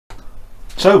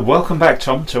So, welcome back,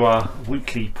 Tom, to our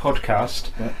weekly podcast.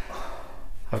 Yeah.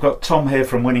 I've got Tom here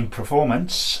from Winning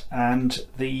Performance, and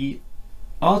the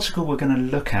article we're going to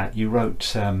look at, you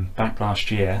wrote back last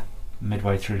year,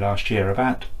 midway through last year,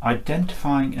 about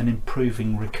identifying and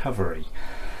improving recovery.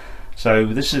 So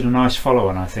this is a nice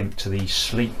follow-on, I think, to the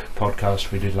sleep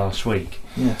podcast we did last week.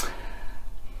 Yeah.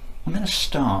 I'm going to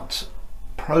start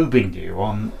probing you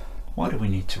on why do we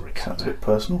need to recover? Sounds a bit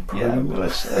personal. Yeah, well,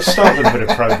 let's start with a bit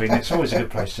of probing. It's always a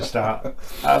good place to start.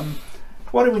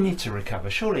 Why do we need to recover?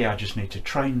 Surely I just need to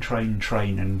train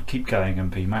and keep going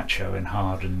and be macho and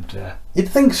hard and... You'd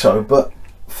think so, but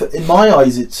in my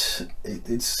eyes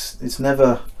it's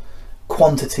never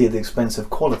quantity at the expense of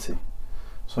quality.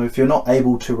 So if you're not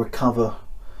able to recover,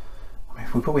 I mean,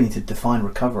 we probably need to define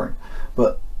recovering.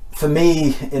 But for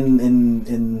me,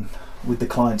 with the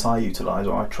clients I utilise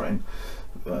or I train,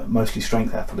 mostly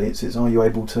strength athletes, is are you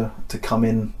able to come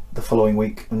in the following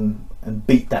week and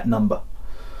beat that number?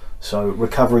 So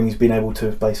recovering is being able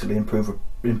to basically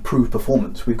improve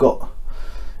performance.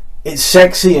 It's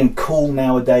sexy and cool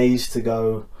nowadays to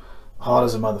go hard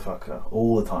as a motherfucker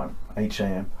all the time,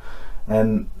 HAM,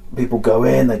 and people go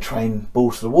in, they train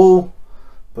balls to the wall,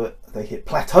 but they hit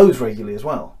plateaus regularly as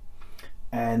well.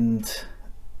 And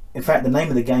in fact, the name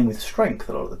of the game with strength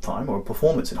a lot of the time, or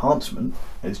performance enhancement,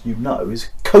 as you know, is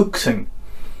coaxing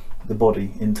the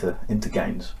body into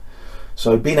gains.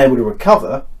 So being able to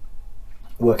recover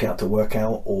workout to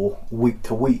workout or week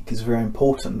to week is very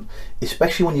important,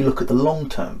 especially when you look at the long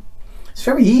term. It's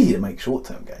very easy to make short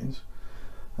term gains,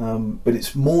 but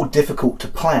it's more difficult to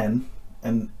plan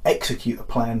and execute a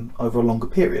plan over a longer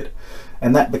period,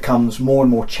 and that becomes more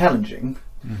and more challenging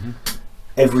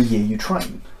every year you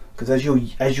train. Because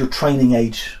as your training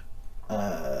age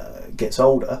gets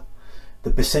older, the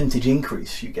percentage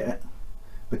increase you get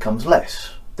becomes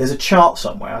less. There's a chart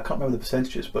somewhere, I can't remember the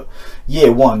percentages, but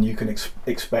year one you can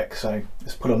expect, say,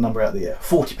 let's put a number out of the air,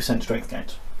 40% strength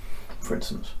gains, for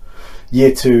instance.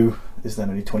 Year two is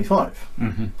then only 25,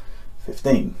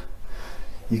 15.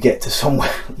 You get to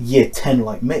somewhere, year 10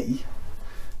 like me,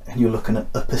 and you're looking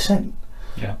at 1%.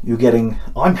 Yeah. You're getting,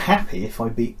 I'm happy if I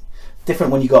beat,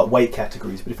 different when you got weight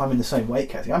categories, but if I'm in the same weight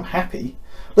category, I'm happy.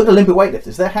 Look at Olympic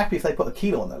weightlifters, they're happy if they put a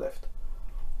kilo on their lift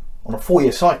on a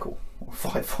 4-year cycle.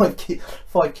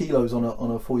 5 kilos on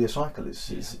a 4-year cycle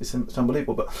it's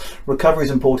unbelievable. But recovery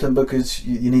is important because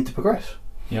you need to progress.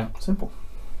 Yeah. Simple.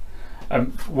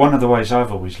 One of the ways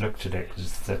I've always looked at it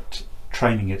is that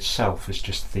training itself is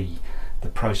just the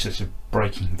process of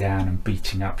breaking down and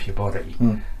beating up your body.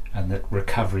 And that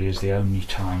recovery is the only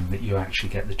time that you actually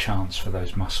get the chance for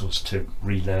those muscles to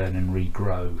relearn and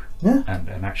regrow,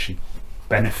 and actually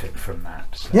benefit from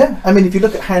that. So. Yeah, I mean, if you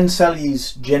look at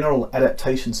Hans-Selye's general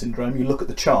adaptation syndrome, you look at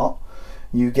the chart,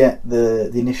 you get the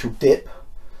initial dip,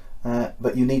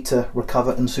 but you need to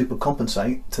recover and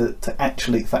supercompensate to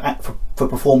actually for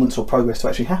performance or progress to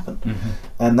actually happen.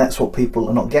 And that's what people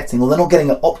are not getting, or they're not getting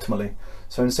it optimally.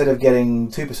 So instead of getting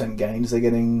 2% gains, they're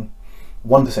getting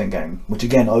 1% gain, which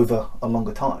again over a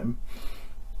longer time,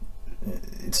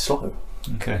 it's slow.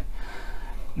 Okay.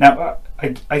 Now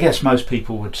I guess most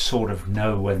people would sort of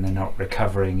know when they're not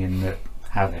recovering in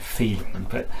how they're feeling,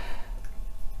 but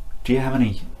do you have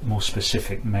any more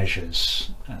specific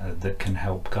measures that can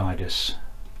help guide us?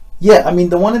 Yeah, I mean,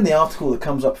 the one in the article that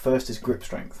comes up first is grip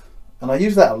strength, and I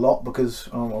use that a lot because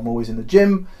I'm always in the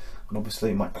gym, and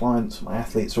obviously my clients, my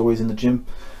athletes are always in the gym,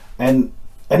 and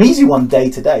an easy one day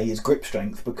to day is grip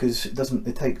strength because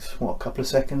it takes what, a couple of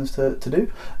seconds to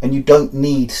do, and you don't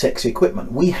need sexy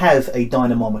equipment. We have a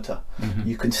dynamometer.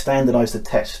 You can standardize the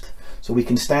test, so we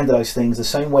can standardize things the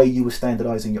same way you were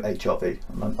standardizing your HRV,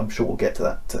 and I'm sure we'll get to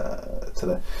that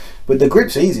today. But the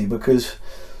grip's easy because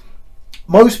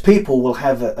most people will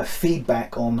have a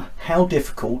feedback on how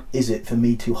difficult is it for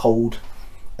me to hold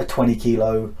a 20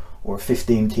 kilo or a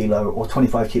 15 kilo or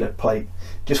 25 kilo plate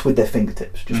just with their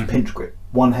fingertips, just pinch grip,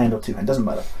 one hand or two hand, doesn't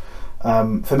matter.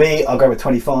 For me, I'll go with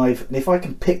 25, and if I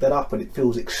can pick that up and it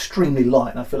feels extremely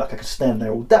light and I feel like I can stand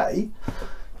there all day,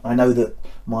 I know that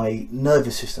my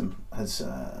nervous system has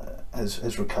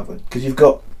recovered, because you've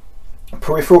got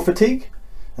peripheral fatigue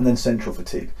and then central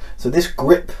fatigue. So this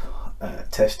grip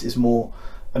test is more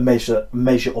a measure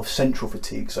of central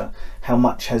fatigue, so how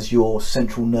much has your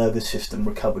central nervous system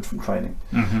recovered from training,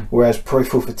 whereas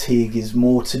peripheral fatigue is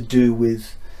more to do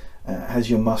with has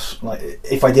your muscle, like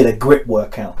if I did a grip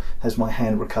workout, has my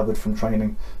hand recovered from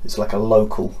training? It's like a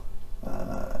local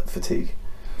fatigue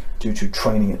due to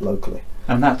training it locally.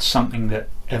 And that's something that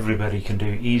everybody can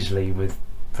do easily with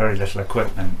very little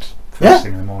equipment. First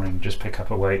thing in the morning, just pick up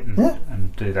a weight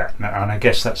and do that. And I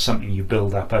guess that's something you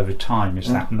build up over time, is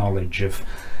that knowledge of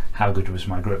how good was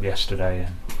my grip yesterday,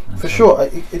 and For so sure,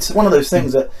 it's one of those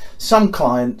things that some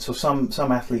clients or some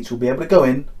athletes will be able to go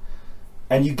in,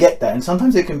 and you get that, and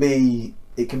sometimes it can be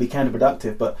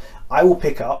counterproductive. But I will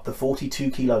pick up the 42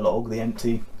 kilo log, the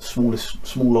empty small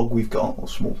log we've got, or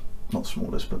small, not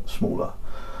smallest, but smaller,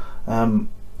 and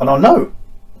I know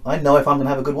if I'm going to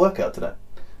have a good workout today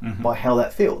by how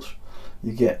that feels.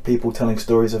 You get people telling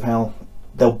stories of how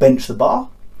they'll bench the bar,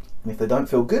 and if they don't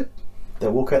feel good,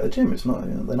 they'll walk out the gym. It's not,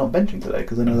 they're not benching today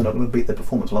because they know they're not going to beat their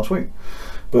performance last week.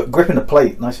 But gripping the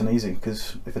plate, nice and easy,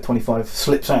 because if a 25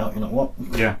 slips out, you know what?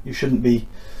 Yeah. You shouldn't be.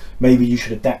 Maybe you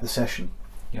should adapt the session.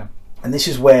 Yeah. And this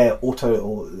is where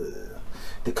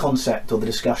the concept or the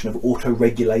discussion of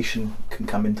auto-regulation can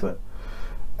come into it.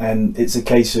 And it's a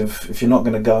case of, if you're not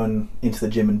going to go into the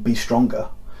gym and be stronger,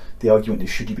 the argument is,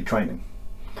 should you be training?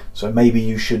 So maybe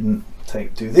you shouldn't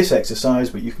do this exercise,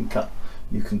 but you can cut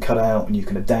out and you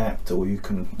can adapt, or so you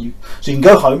can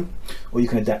go home, or you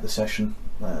can adapt the session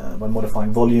by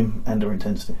modifying volume and or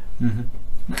intensity.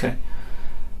 Okay.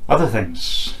 Other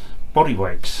things, body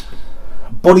weight.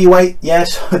 Body weight,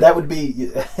 yes, that would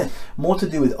be more to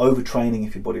do with overtraining.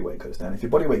 If your body weight goes down, if your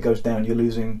body weight goes down, you're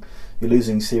losing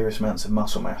serious amounts of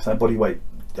muscle mass. That body weight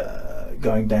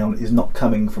going down is not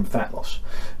coming from fat loss,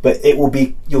 but it will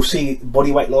be. You'll see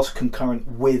body weight loss concurrent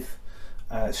with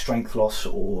strength loss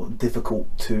or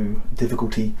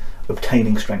difficulty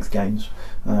obtaining strength gains,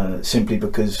 simply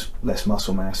because less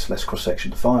muscle mass, less cross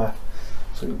section to fire.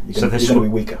 So you're going to be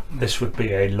weaker. This would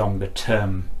be a longer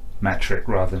term metric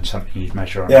rather than something you'd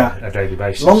measure on a daily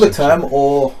basis. Longer term,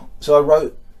 so I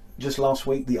wrote just last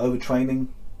week the overtraining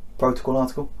protocol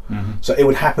article. So it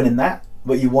would happen in that,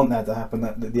 but you want that to happen.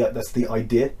 That's the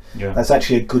idea. Yeah. That's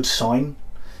actually a good sign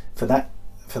for that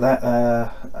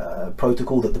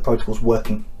protocol, that the protocol's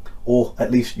working, or at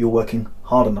least you're working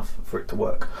hard enough for it to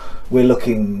work. We're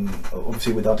looking,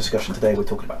 obviously with our discussion today, we're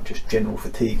talking about just general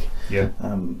fatigue. Yeah.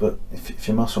 But if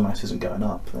your muscle mass isn't going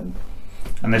up, then.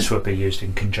 And this would be used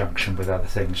in conjunction with other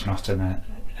things, not in a.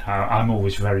 I'm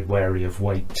always very wary of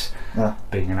weight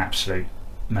being an absolute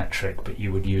metric, but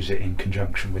you would use it in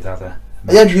conjunction with other.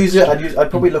 Yeah, I'd use it.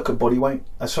 I'd probably look at body weight.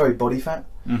 Body fat.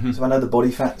 So if I know the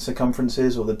body fat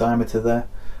circumferences or the diameter there,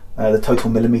 the total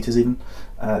millimeters even,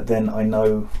 then I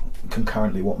know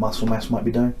concurrently what muscle mass might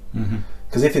be doing.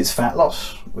 Because if it's fat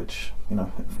loss, which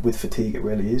with fatigue it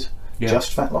really is,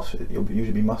 just fat loss, it'll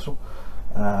usually be muscle.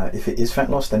 If it is fat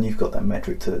loss, then you've got that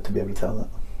metric to be able to tell that.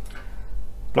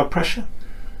 Blood pressure?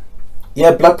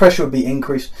 Yeah, blood pressure would be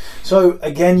increased. So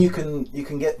again, you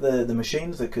can get the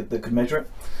machines that could measure it.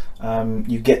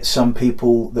 You get some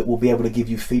people that will be able to give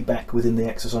you feedback within the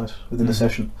exercise, within the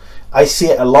session. I see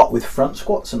it a lot with front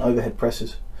squats and overhead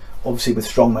presses. Obviously with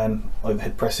strongman,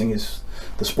 overhead pressing is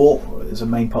the sport, is a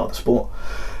main part of the sport,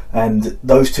 and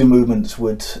those two movements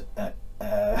would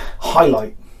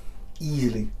highlight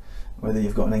easily whether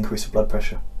you've got an increase of blood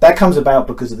pressure. That comes about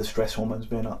because of the stress hormones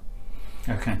being up.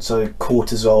 Okay. So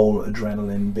cortisol,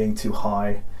 adrenaline being too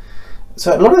high.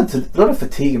 So a lot of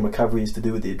fatigue and recovery is to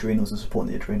do with the adrenals and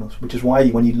supporting the adrenals, which is why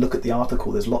when you look at the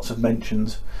article, there's lots of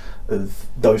mentions of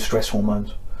those stress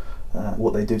hormones,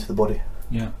 what they do to the body.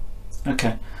 Yeah.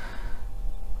 Okay.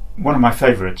 One of my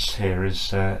favourites here is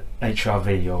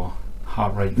HRV, or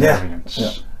heart rate variance.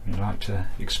 Yeah. Would you like to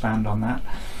expand on that?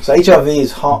 So HRV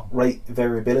is heart rate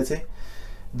variability.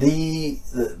 The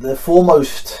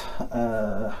foremost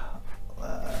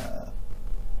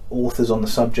authors on the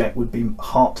subject would be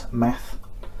HeartMath.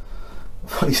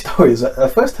 Funny story is that I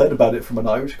first heard about it from an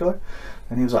Irish guy,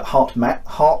 and he was like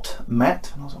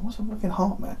HeartMath, and I was like, what's a fucking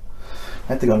HeartMath? I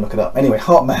had to go and look it up. Anyway,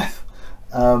 HeartMath.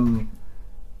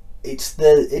 It's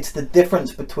the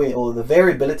difference between, or the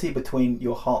variability between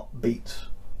your heartbeats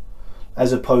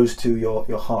as opposed to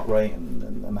your heart rate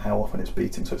and how often it's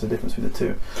beating. So it's the difference between the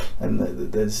two, and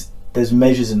there's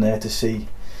measures in there to see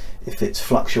if it's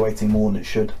fluctuating more than it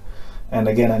should. And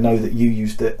again, I know that you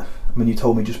used it. I mean, you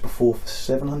told me just before, for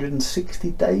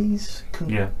 760 days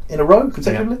in a row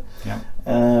consecutively,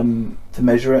 to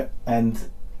measure it. And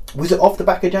was it off the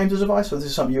back of James's advice, or this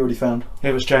is something you already found?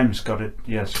 It was James got it.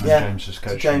 Yes, James was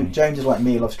coaching. So James is like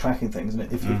me, he loves tracking things, and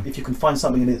if you can find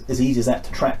something as easy as that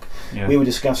to track. We were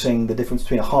discussing the difference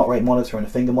between a heart rate monitor and a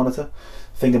finger monitor.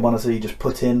 Finger monitor, you just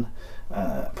put the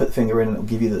finger in, and it will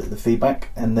give you the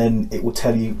feedback, and then it will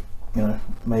tell you,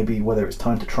 maybe whether it's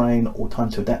time to train, or time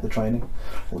to adapt the training,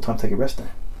 or time to take a rest day.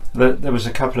 There was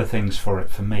a couple of things for it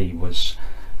for me. Was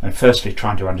firstly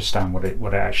trying to understand what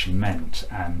it actually meant,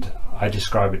 and I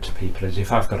describe it to people as,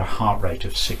 if I've got a heart rate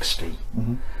of 60,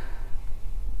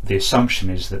 the assumption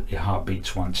is that your heart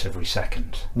beats once every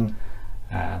second.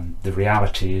 The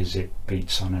reality is it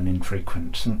beats on an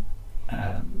infrequent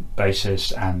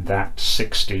basis, and that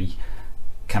 60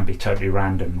 can be totally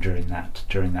random during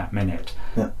that minute.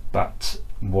 Yeah. But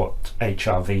what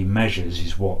HRV measures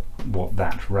is what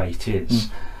that rate is.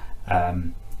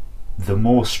 The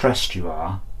more stressed you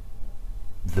are,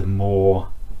 the more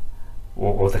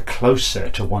or the closer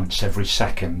to once every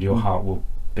second your heart will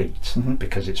beat,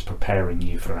 because it's preparing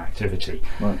you for activity.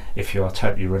 Right. If you are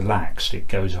totally relaxed, it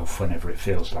goes off whenever it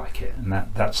feels like it, and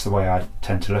that's the way I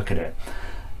tend to look at it.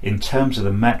 In terms of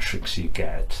the metrics you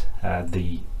get,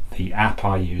 the app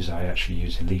I actually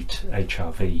use Elite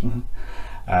HRV,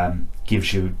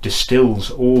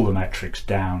 distills all the metrics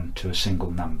down to a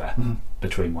single number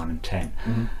between 1 and 10.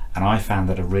 And I found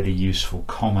that a really useful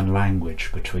common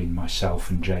language between myself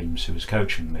and James, who was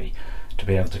coaching me, to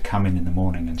be able to come in the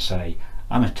morning and say,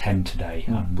 I'm a 10 today,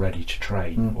 I'm ready to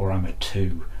train, or I'm a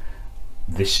 2.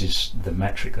 This is the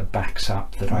metric that backs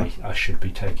up that I should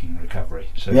be taking recovery.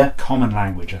 So common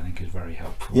language, I think, is very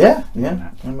helpful. Yeah.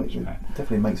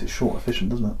 Definitely makes it short,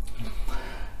 efficient, doesn't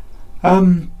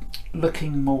it?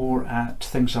 Looking more at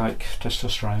things like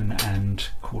testosterone and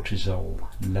cortisol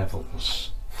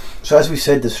levels. So as we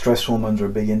said, the stress hormones are a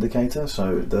big indicator.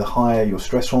 So the higher your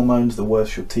stress hormones, the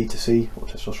worse your T/C, or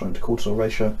testosterone to cortisol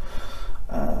ratio,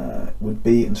 would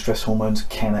be. And stress hormones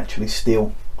can actually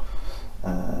steal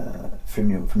from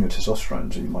your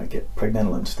testosterone, so you might get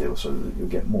pregnenolone steal, so that you'll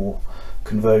get more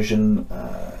conversion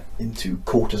into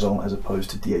cortisol as opposed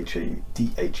to DHEA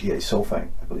sulfate.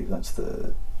 I believe that's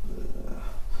the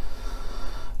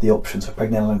option. So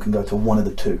pregnenolone can go to one of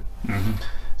the two.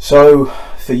 So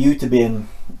for you to be in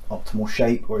optimal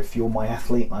shape, or if you're my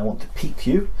athlete and I want to peak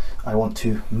you, I want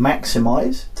to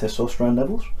maximize testosterone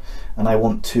levels, and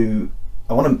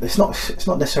it's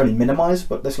not necessarily minimize,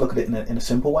 but let's look at it in a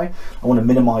simple way. I want to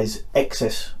minimize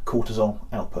excess cortisol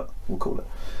output, we'll call it.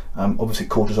 Obviously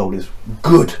cortisol is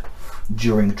good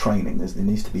during training, it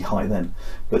needs to be high then,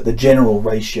 but the general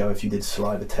ratio, if you did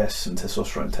saliva tests and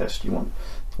testosterone tests, you want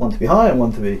one to be high and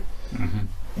one to be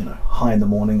high in the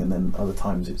morning, and then other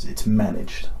times it's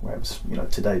managed. Whereas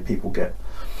today people get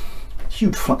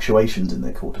huge fluctuations in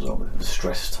their cortisol. They're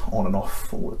stressed on and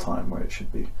off all the time, where it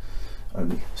should be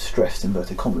only stressed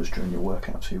inverted commas during your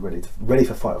workout, so you're ready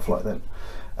for fight or flight then.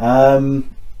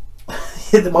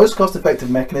 The most cost-effective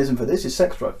mechanism for this is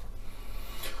sex drive.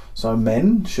 So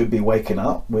men should be waking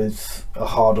up with a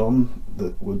hard-on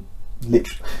that would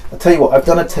literally... I'll tell you what, I've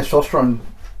done a testosterone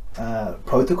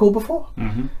protocol before,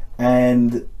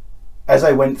 and as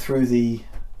I went through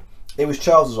it was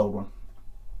Charles's old one.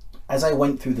 As I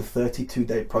went through the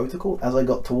 32-day protocol, as I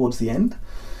got towards the end,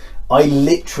 I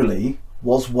literally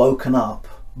was woken up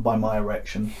by my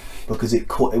erection, because it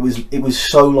was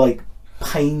so like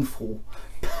painfully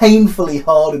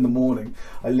hard in the morning.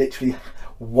 I literally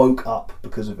woke up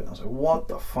because of it. I was like, what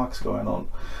the fuck's going on?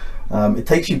 It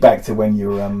takes you back to when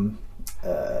you're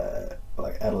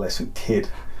like adolescent kid,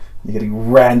 you're getting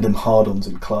random hard-ons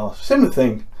in class. Similar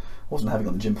thing. Wasn't having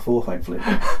on the gym before, thankfully.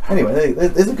 Anyway,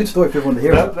 there's a good story for everyone to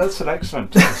hear about. That's an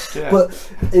excellent test, yeah. But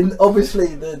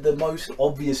obviously the most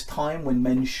obvious time when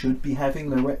men should be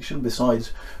having an erection,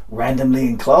 besides randomly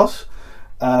in class,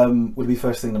 would be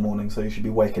first thing in the morning. So you should be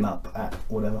waking up at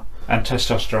whatever. And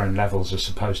testosterone levels are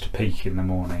supposed to peak in the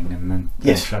morning and then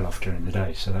trail off during the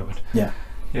day. So that would... Yeah.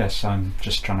 Yes, I'm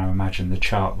just trying to imagine the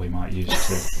chart we might use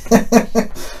to...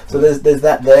 So there's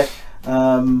that there.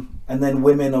 And then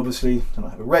women obviously don't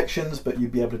have erections, but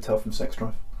you'd be able to tell from sex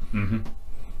drive.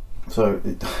 So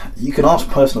you can ask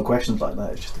personal questions like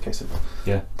that. It's just a case of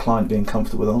client being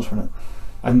comfortable with answering it.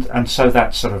 And so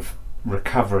that sort of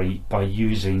recovery, by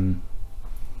using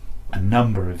a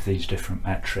number of these different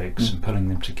metrics and pulling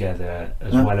them together,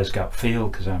 as well as gut feel,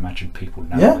 because I imagine people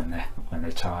know when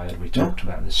they're tired. We talked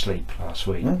about the sleep last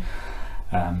week.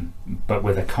 But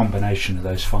with a combination of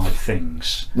those 5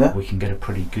 things, we can get a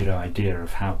pretty good idea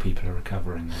of how people are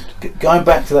recovering. Going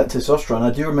back to that testosterone,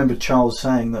 I do remember Charles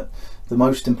saying that the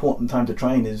most important time to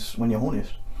train is when you're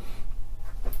horniest.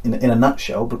 In a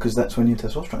nutshell, because that's when your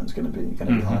testosterone is going to be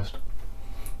highest.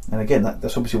 And again,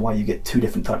 that's obviously why you get 2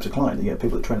 different types of clients. You get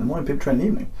people that train in the morning, people train in the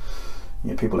evening.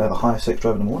 You get people that have a higher sex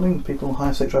drive in the morning, people with a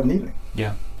higher sex drive in the evening.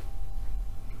 Yeah.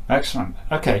 Excellent.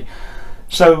 Okay,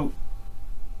 so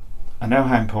I know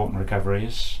how important recovery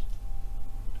is.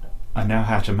 I know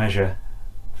how to measure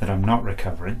that I'm not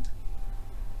recovering.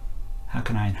 How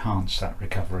can I enhance that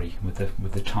recovery with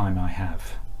the time I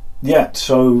have? Yeah,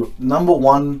 so number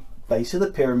 1, base of the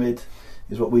pyramid,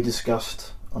 is what we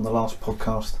discussed on the last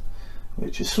podcast,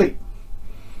 which is sleep.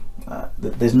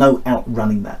 There's no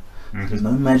outrunning that. There's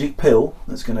no magic pill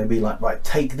that's going to be like, right,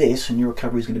 take this and your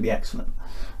recovery is going to be excellent.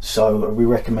 So we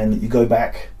recommend that you go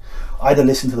back either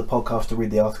listen to the podcast or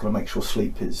read the article and make sure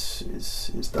sleep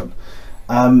is done.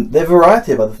 There are a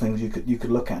variety of other things you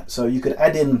could look at. So you could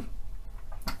add in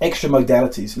extra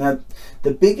modalities. Now,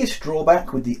 the biggest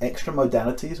drawback with the extra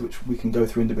modalities, which we can go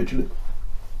through individually,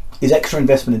 is extra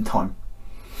investment in time.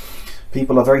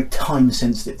 People are very time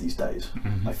sensitive these days.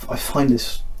 Mm-hmm. I find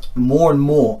this more and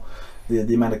more,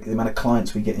 the amount of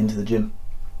clients we get into the gym,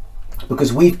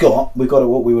 because we've got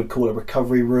what we would call a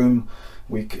recovery room.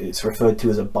 It's referred to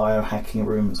as a biohacking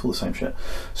room. It's all the same shit.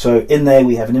 So in there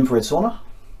we have an infrared sauna,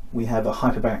 we have a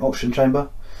hyperbaric oxygen chamber,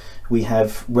 we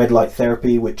have red light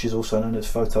therapy, which is also known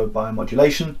as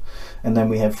photobiomodulation, and then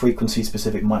we have frequency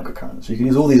specific microcurrents. So you can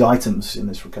use all these items in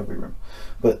this recovery room.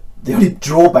 But the only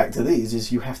drawback to these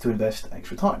is you have to invest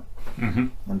extra time. Mm-hmm.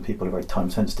 And people are very time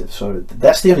sensitive. So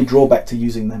that's the only drawback to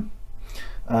using them.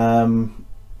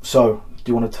 So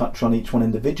do you want to touch on each one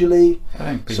individually?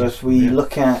 So if we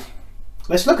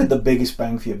let's look at the biggest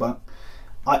bang for your buck.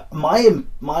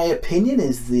 My opinion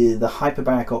is the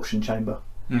hyperbaric oxygen chamber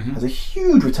has a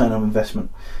huge return on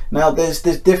investment. Now there's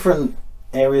different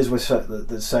areas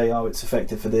that say, oh, it's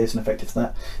effective for this and effective for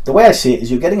that. The way I see it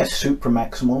is you're getting a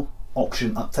supramaximal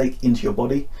oxygen uptake into your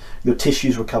body. Your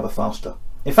tissues recover faster.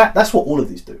 In fact, that's what all of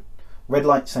these do. Red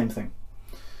light, same thing.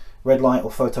 Red light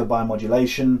or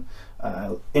photobiomodulation,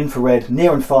 infrared,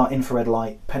 near and far infrared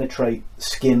light penetrate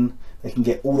skin. They can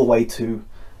get all the way to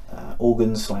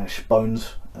organs /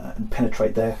 bones and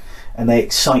penetrate there, and they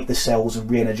excite the cells and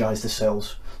re-energize the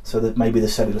cells so that maybe the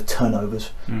cellular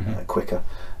turnovers quicker.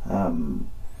 And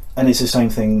it's the same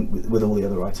thing with all the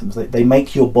other items. They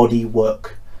make your body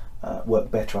work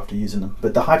better after using them.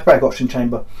 But the hyperbaric oxygen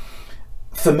chamber,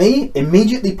 for me,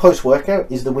 immediately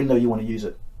post-workout is the window you want to use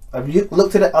it. I've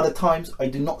looked at it other times. I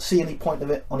do not see any point of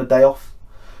it on a day off.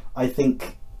 I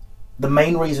think the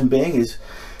main reason being is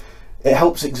it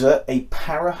helps exert a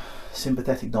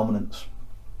parasympathetic dominance.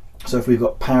 So if we've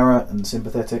got para and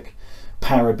sympathetic,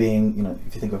 para being,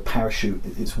 if you think of a parachute,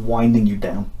 it's winding you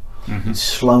down. Mm-hmm. It's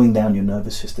slowing down your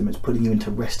nervous system. It's putting you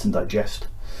into rest and digest.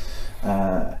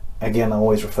 Again, I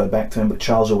always refer back to him, but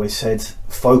Charles always said,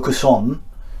 focus on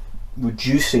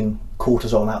reducing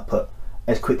cortisol output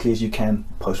as quickly as you can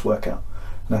post-workout.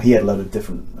 Now, he had a load of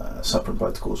different supplement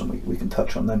protocols, and we can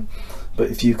touch on them. But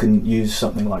if you can use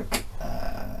something like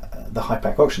the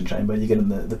hyperbaric oxygen chamber, you're getting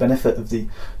the benefit of the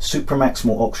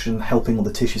supramaximal oxygen helping all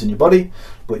the tissues in your body,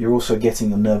 but you're also getting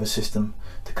your nervous system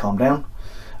to calm down.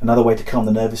 Another way to calm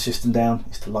the nervous system down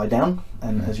is to lie down,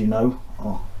 and as you know,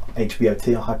 our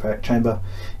HBOT, our hyperbaric chamber,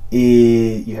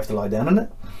 you have to lie down in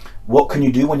it. What can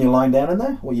you do when you're lying down in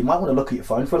there? Well, you might want to look at your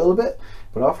phone for a little bit,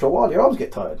 but after a while your arms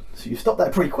get tired. So you stop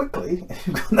that pretty quickly, and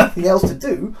you've got nothing else to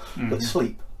do but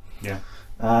sleep. Yeah.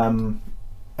 And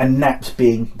naps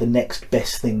being the next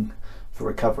best thing for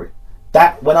recovery.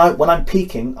 That when I'm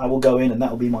peaking, I will go in, and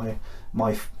that will be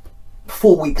my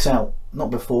 4 weeks out,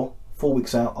 not before. 4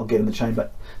 weeks out, I'll get in the chamber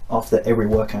after every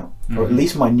workout, or at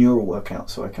least my neural workout,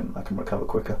 so I can recover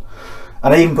quicker.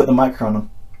 And I even put the microcurrent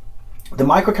on. The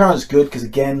microcurrent is good because,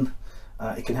 again,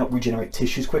 it can help regenerate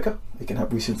tissues quicker. It can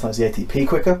help resynthesize the ATP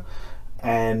quicker.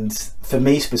 And for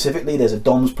me specifically, there's a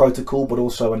DOMS protocol, but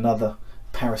also another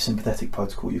parasympathetic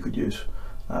protocol you could use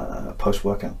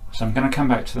post-workout. So I'm going to come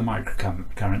back to the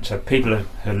microcurrent. So people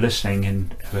who are listening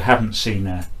and who haven't seen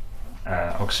a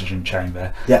oxygen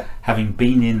chamber, having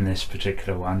been in this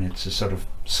particular one, it's a sort of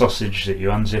sausage that you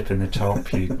unzip in the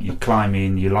top, you climb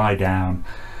in, you lie down,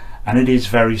 and it is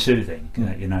very soothing.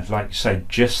 Like you say,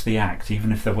 just the act,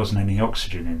 even if there wasn't any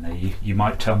oxygen in there, you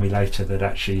might tell me later that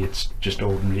actually it's just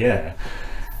ordinary air.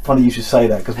 Funny you should say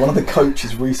that, because one of the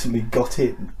coaches recently got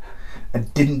in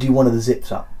and didn't do one of the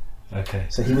zips up. Okay.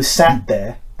 So he was sat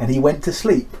there and he went to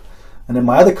sleep, and then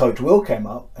my other coach Will came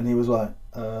up and he was like,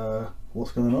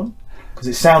 what's going on? Because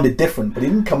it sounded different, but he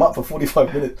didn't come up for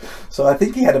 45 minutes. So I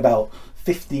think he had about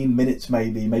 15 minutes,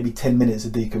 maybe 10 minutes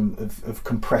of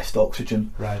compressed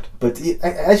oxygen. Right. But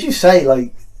as you say,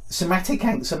 like,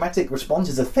 somatic response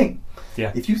is a thing.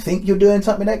 Yeah. If you think you're doing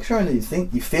something extra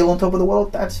and you feel on top of the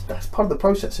world, that's part of the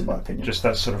process, in my opinion. Just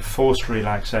that sort of forced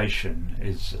relaxation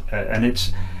is, and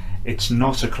it's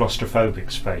not a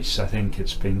claustrophobic space. I think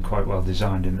it's been quite well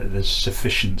designed in that there's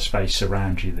sufficient space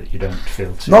around you that you don't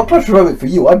feel too... Not claustrophobic for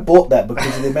you. I bought that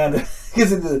because of the amount of...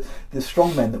 because of the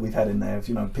strong men that we've had in there.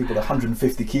 People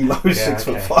 150 kilos,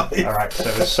 6'5". All right, so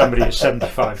as somebody who's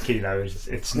 75 kilos,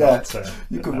 it's not...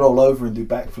 you could roll over and do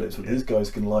backflips, but these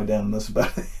guys can lie down and that's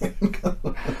about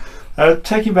it.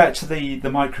 Taking back to the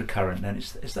microcurrent then,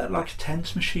 is that like a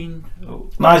TENS machine? Or?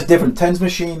 No, it's different. TENS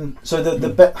machine, so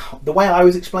the way I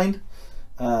was explained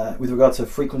with regard to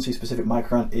frequency specific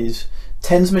microcurrent is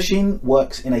TENS machine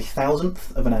works in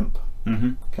 1,000th of an amp.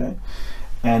 Mm-hmm. Okay,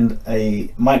 and a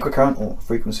microcurrent, or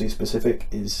frequency specific,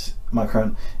 is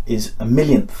microcurrent is a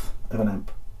millionth of an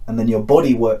amp, and then your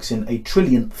body works in a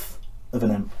trillionth of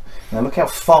an amp. Now look how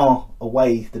far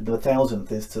away the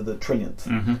thousandth is to the trillionth.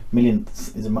 Mm-hmm.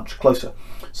 Millionth is much closer,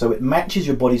 so it matches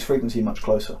your body's frequency much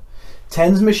closer.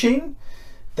 TENS machine,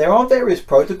 there are various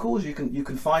protocols. You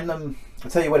can find them. I'll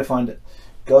tell you where to find it.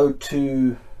 Go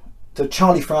to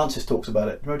Charlie Francis talks about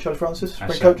it. Remember Charlie Francis, I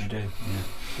Sprint Coach? certainly do. Yeah.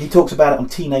 He talks about it on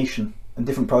T Nation and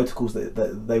different protocols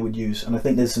that they would use, and I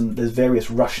think there's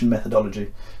various Russian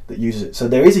methodology that uses it. So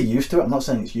there is a use to it. I'm not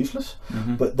saying it's useless,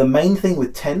 Mm-hmm. but the main thing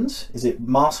with TENS is it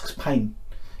masks pain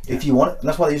if you want it, and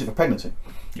that's why they use it for pregnancy.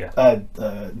 Yeah.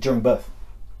 During birth.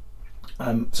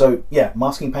 So yeah,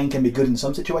 masking pain can be good in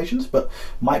some situations, but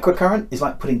microcurrent is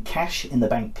like putting cash in the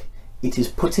bank. It is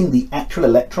putting the actual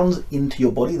electrons into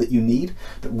your body that you need,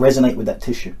 that resonate with that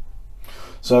tissue.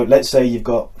 So let's say you've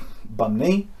got bum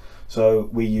knee, so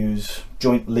we use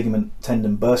joint ligament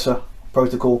tendon bursa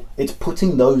protocol. It's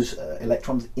putting those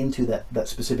electrons into that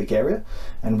specific area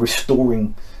and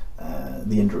restoring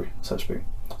the injury, so to speak.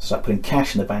 So like putting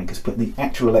cash in the bank is putting the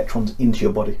actual electrons into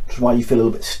your body, which is why you feel a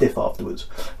little bit stiff afterwards.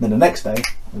 And then the next day,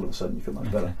 all of a sudden you feel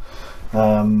much better.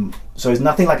 So it's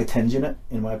nothing like a TENS unit,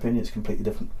 in my opinion. It's completely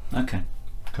different. Okay,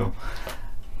 cool.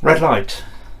 Red light.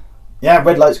 Yeah,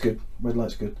 red light's good. Red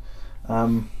light's good.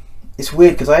 It's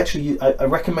weird because I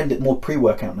recommend it more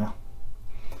pre-workout now.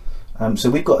 So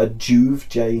we've got a Joovv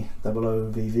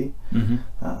JOOVV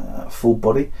Mm-hmm. full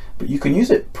body, but you can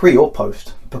use it pre or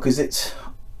post because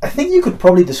I think you could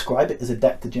probably describe it as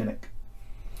adaptogenic,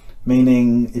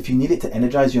 meaning if you need it to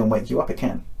energize you and wake you up, it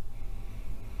can.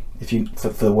 For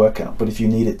the workout, but if you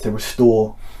need it to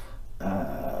restore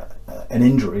an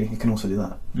injury, you can also do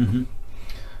that.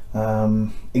 Mm-hmm.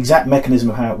 Exact mechanism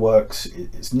of how it works,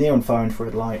 it's near and far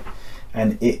infrared light,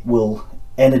 and it will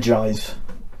energize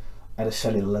at a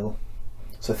cellular level.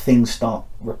 So things start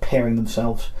repairing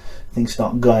themselves, things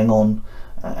start going on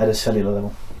at a cellular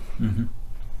level. Mm-hmm.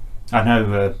 I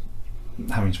know,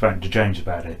 having spoken to James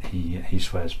about it, he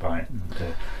swears by it and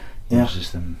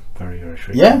uses them very, very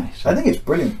frequently. Yeah, so. I think it's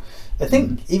brilliant. I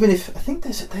think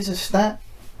there's a stat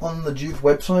on the Joovv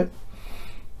website,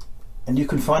 and you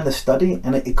can find the study,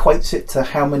 and it equates it to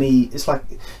how many. It's like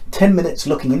 10 minutes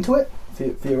looking into it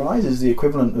for your eyes is the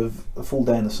equivalent of a full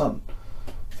day in the sun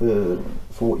for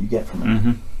what you get from it.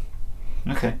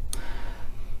 Mm-hmm. Okay.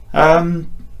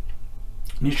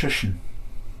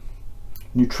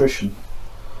 Nutrition.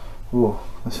 Oh,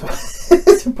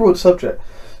 it's a broad subject.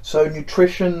 So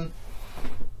nutrition.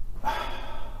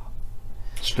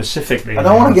 Specifically, I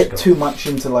don't want to get too much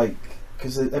into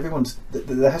because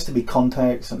there has to be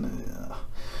context, and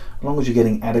as long as you're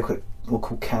getting adequate, we'll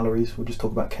call calories. We'll just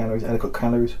talk about calories, adequate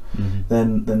calories.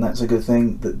 Mm-hmm. Then that's a good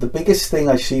thing. The biggest thing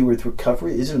I see with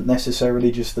recovery isn't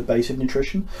necessarily just the basic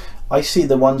nutrition. I see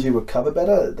the ones who recover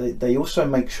better. They also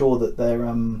make sure that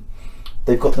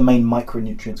they've got the main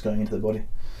micronutrients going into the body.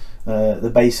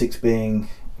 The basics being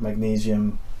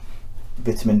magnesium,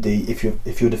 vitamin D. If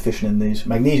you're deficient in these,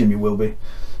 magnesium you will be.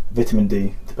 Vitamin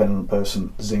D, depending on the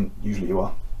person. Zinc, usually you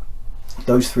are.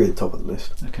 Those three at the top of the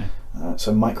list. Okay.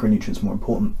 So micronutrients more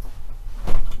important.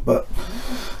 But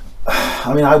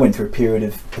I mean, I went through a period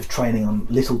of training on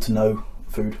little to no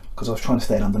food because I was trying to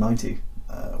stay at under 90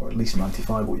 or at least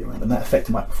 95 all year round, and that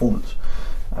affected my performance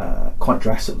quite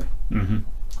drastically. Mm-hmm.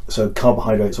 So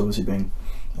carbohydrates obviously being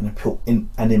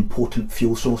an important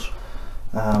fuel source.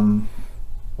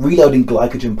 Reloading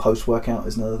glycogen post-workout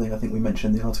is another thing I think we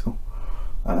mentioned in the article,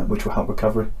 which will help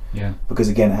recovery. Yeah. Because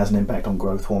again, it has an impact on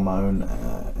growth hormone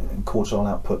and cortisol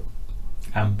output.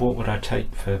 And what would I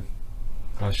take for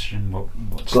glycogen?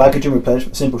 What's Glycogen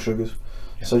replenishment, simple sugars.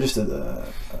 Yeah. So just a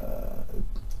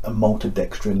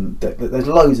maltodextrin. There's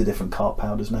loads of different carb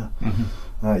powders now.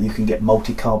 Mm-hmm. You can get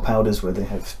multi-carb powders where they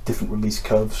have different release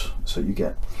curves. So you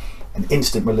get an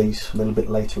instant release, a little bit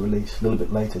later release, a little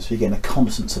bit later. So you're getting a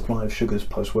constant supply of sugars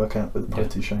post-workout with the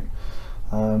protein shake.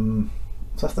 So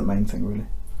that's the main thing, really.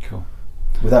 Cool.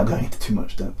 Without going into too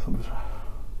much depth.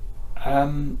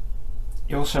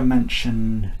 You also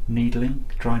mentioned needling,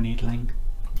 dry needling.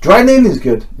 Dry needling is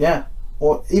good, yeah.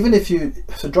 Or even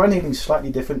so dry needling is slightly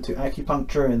different to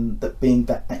acupuncture in that being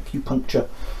that acupuncture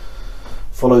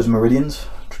follows meridians,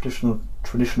 traditional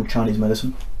Chinese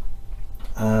medicine.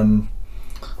 And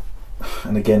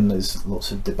again, there's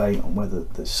lots of debate on whether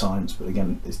there's science, but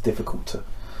again, it's difficult to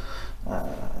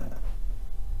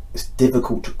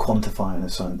quantify in a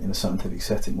scientific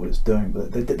setting what it's doing.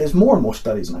 But there's more and more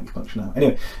studies on acupuncture now.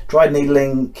 Anyway, dry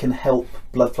needling can help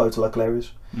blood flow to local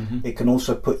areas. Mm-hmm. It can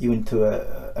also put you into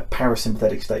a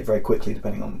parasympathetic state very quickly,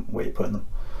 depending on where you're putting them.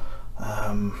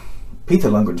 Peter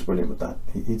Lundgren's brilliant with that.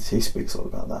 He speaks a lot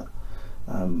about that.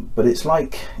 But it's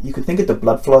like, you could think of the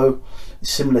blood flow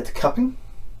similar to cupping,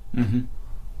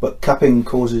 but cupping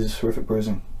causes horrific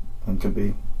bruising and can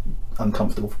be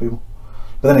uncomfortable for people.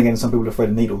 But then again, some people are afraid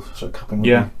of needles, so cupping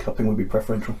would be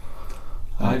preferential.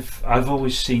 I've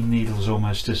always seen needles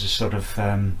almost as a sort of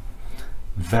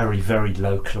very, very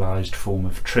localized form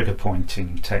of trigger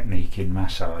pointing technique in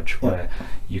massage, where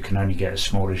you can only get as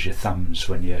small as your thumbs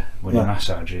when you're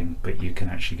massaging, but you can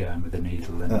actually go in with a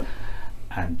needle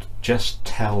and just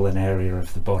tell an area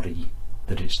of the body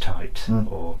that it's tight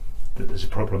or that there's a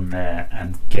problem there,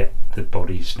 and get the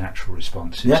body's natural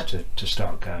responses to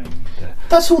start going.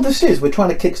 That's all this is. We're trying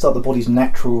to kickstart the body's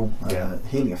natural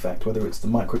healing effect, whether it's the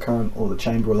microcurrent or the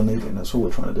chamber or the needling. That's all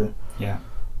we're trying to do. Yeah.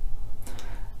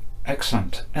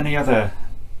 Excellent. Any other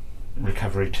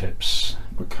recovery tips?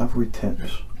 Recovery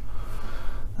tips.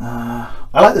 I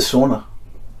like the sauna.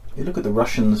 You look at the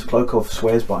Russians. Klokov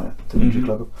swears by it. Dmitry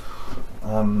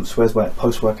Klokov swears by it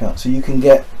post-workout. So you can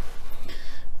get,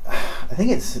 I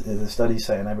think it's, the studies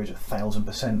say an average of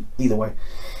 1,000%. Either way,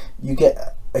 you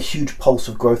get a huge pulse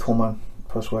of growth hormone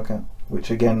post-workout, which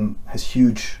again has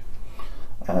huge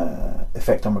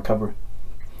effect on recovery.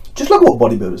 Just look at what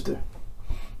bodybuilders do.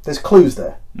 There's clues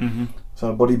there.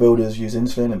 So bodybuilders use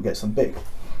insulin and gets them big.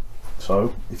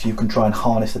 So if you can try and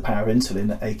harness the power of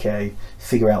insulin, aka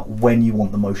figure out when you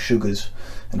want the most sugars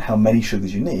and how many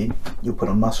sugars you need, you'll put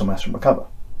on muscle mass and recover.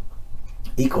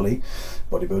 Equally,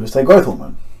 bodybuilders take growth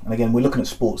hormone. And again, we're looking at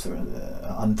sports that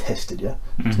are untested,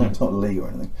 it's not a league or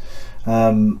anything.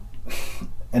 And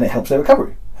it helps their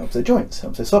recovery, helps their joints,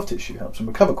 helps their soft tissue, helps them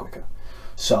recover quicker.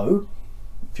 So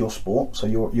if your sport, so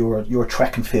you're a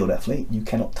track and field athlete, you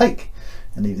cannot take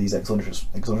any of these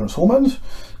exogenous hormones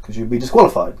because you'd be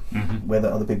disqualified.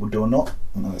 Whether other people do or not,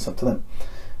 that's up to them.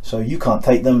 So you can't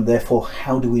take them. Therefore,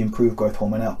 how do we improve growth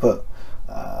hormone output?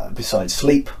 Besides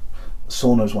sleep,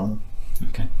 sauna is one of them.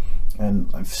 Okay.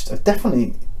 And I've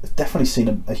definitely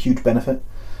seen a huge benefit.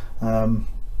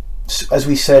 As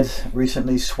we said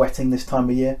recently, sweating this time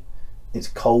of year, it's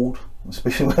cold,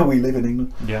 especially where we live in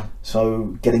England.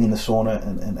 So getting in the sauna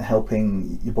and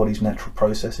helping your body's natural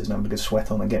processes, knowing to get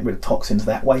sweat on and getting rid of toxins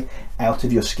that way out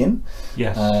of your skin.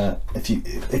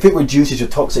 If it reduces your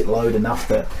toxic load enough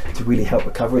to really help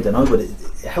recovery, I don't know, but it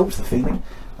helps the feeling.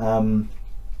 A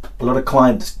lot of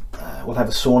clients will have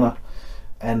a sauna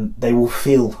and they will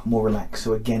feel more relaxed.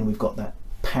 So again, we've got that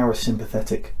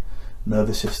parasympathetic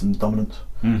nervous system dominance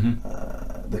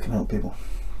that can help people.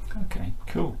 Okay,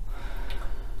 cool.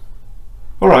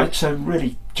 All right, so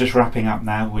really just wrapping up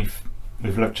now, we've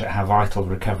looked at how vital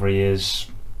recovery is,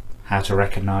 how to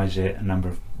recognise it, a number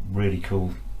of really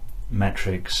cool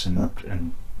metrics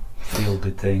and feel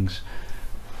good things.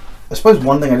 I suppose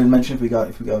one thing I didn't mention, if we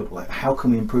go like, how can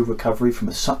we improve recovery from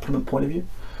a supplement point of view?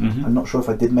 I'm not sure if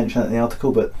I did mention that in the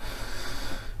article, but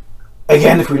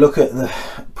again, if we look at the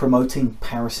promoting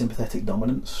parasympathetic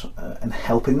dominance and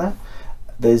helping that,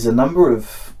 there's a number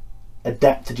of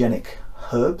adaptogenic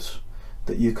herbs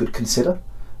that you could consider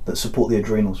that support the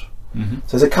adrenals.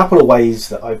 So there's a couple of ways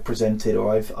that I've presented,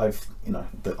 or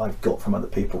that I've got from other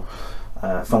people,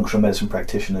 functional medicine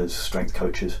practitioners, strength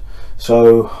coaches.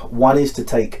 So one is to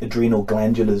take adrenal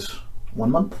glandulars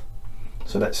 1 month.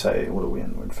 So let's say, what are we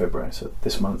in? We're in February. So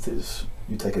this month is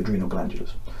you take adrenal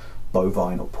glandulars,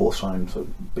 bovine or porcine, so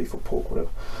beef or pork, whatever.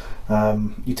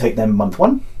 You take them month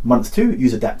 1. Month 2,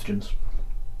 use adaptogens.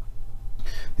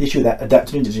 The issue with that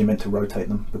adaptogens is you're meant to rotate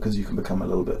them because you can become a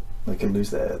little bit, they can lose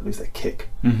their kick.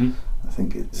 I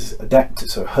think it's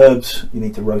so herbs you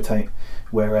need to rotate,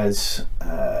 whereas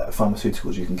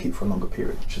pharmaceuticals you can keep for a longer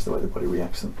period, which is the way the body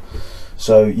reacts to them.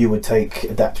 So you would take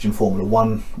adaptogen formula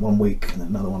 1 week, and then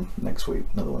another one next week,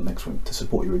 another one next week to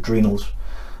support your adrenals.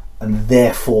 And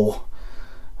therefore,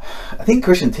 I think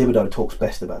Christian Thibaudeau talks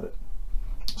best about it.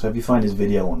 So if you find his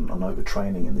video on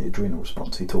overtraining and the adrenal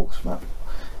response, he talks about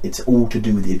it's all to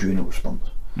do with the adrenal response.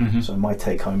 So my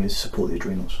take home is support the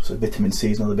adrenals. So vitamin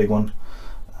C is another big one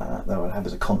that I would have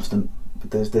as a constant.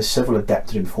 But there's several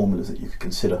adaptogen formulas that you could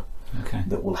consider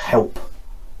that will help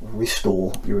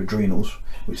restore your adrenals,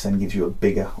 which then gives you a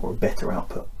bigger or a better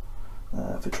output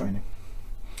for training.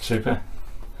 Super.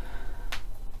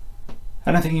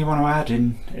 Anything you want to add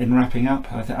in wrapping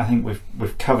up? I think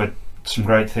we've covered some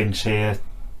great things here.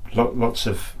 Lots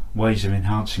of ways of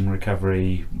enhancing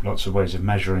recovery, lots of ways of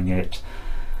measuring it.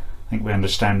 I think we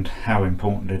understand how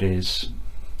important it is.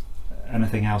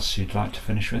 Anything else you'd like to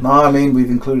finish with? No, I mean, we've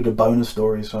included a bonus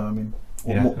story, so I mean,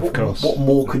 of course. What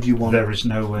more could you want? There is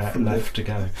nowhere left to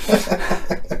go.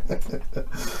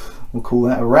 We'll call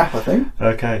that a wrap, I think.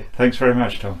 Okay, thanks very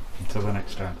much, Tom. Until the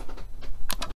next time.